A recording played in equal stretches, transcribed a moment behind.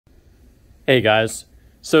Hey guys,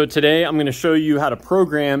 so today I'm going to show you how to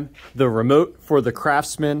program the remote for the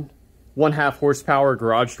Craftsman 1/2 horsepower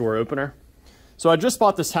garage door opener. So I just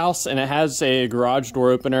bought this house and it has a garage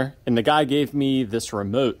door opener, and the guy gave me this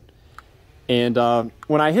remote. And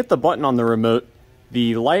when I hit the button on the remote,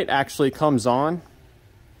 the light actually comes on.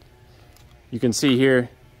 You can see here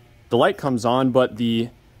the light comes on, but the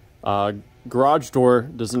garage door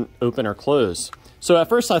doesn't open or close. So at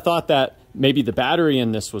first I thought that maybe the battery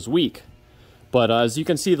in this was weak. But as you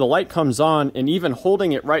can see, the light comes on, and even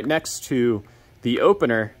holding it right next to the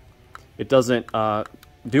opener, it doesn't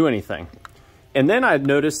do anything. And then I've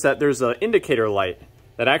noticed that there's an indicator light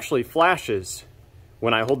that actually flashes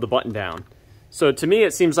when I hold the button down. So to me,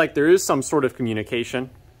 it seems like there is some sort of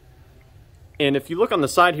communication. And if you look on the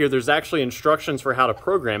side here, there's actually instructions for how to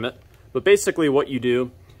program it. But basically what you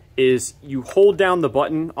do is you hold down the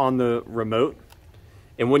button on the remote,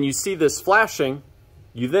 and when you see this flashing,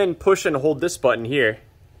 you then push and hold this button here.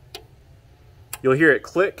 You'll hear it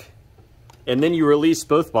click, and then you release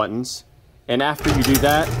both buttons. And after you do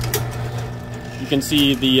that, you can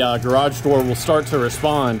see the garage door will start to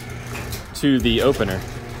respond to the opener.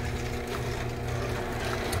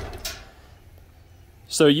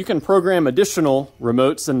 So you can program additional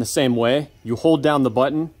remotes in the same way. You hold down the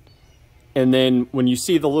button, and then when you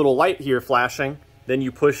see the little light here flashing, then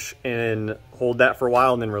you push and hold that for a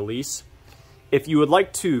while and then release. If you would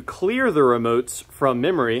like to clear the remotes from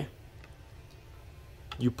memory,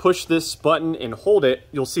 you push this button and hold it.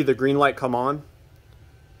 You'll see the green light come on.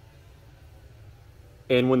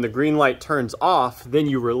 And when the green light turns off, then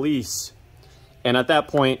you release. And at that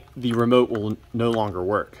point, the remote will no longer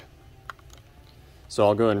work. So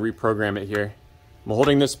I'll go and reprogram it here. I'm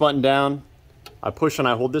holding this button down. I push and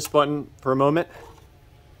I hold this button for a moment.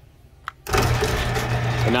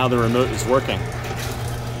 And now the remote is working.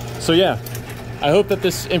 So yeah. I hope that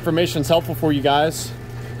this information is helpful for you guys.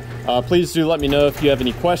 Please do let me know if you have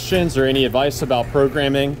any questions or any advice about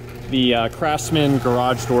programming the Craftsman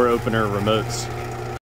garage door opener remotes.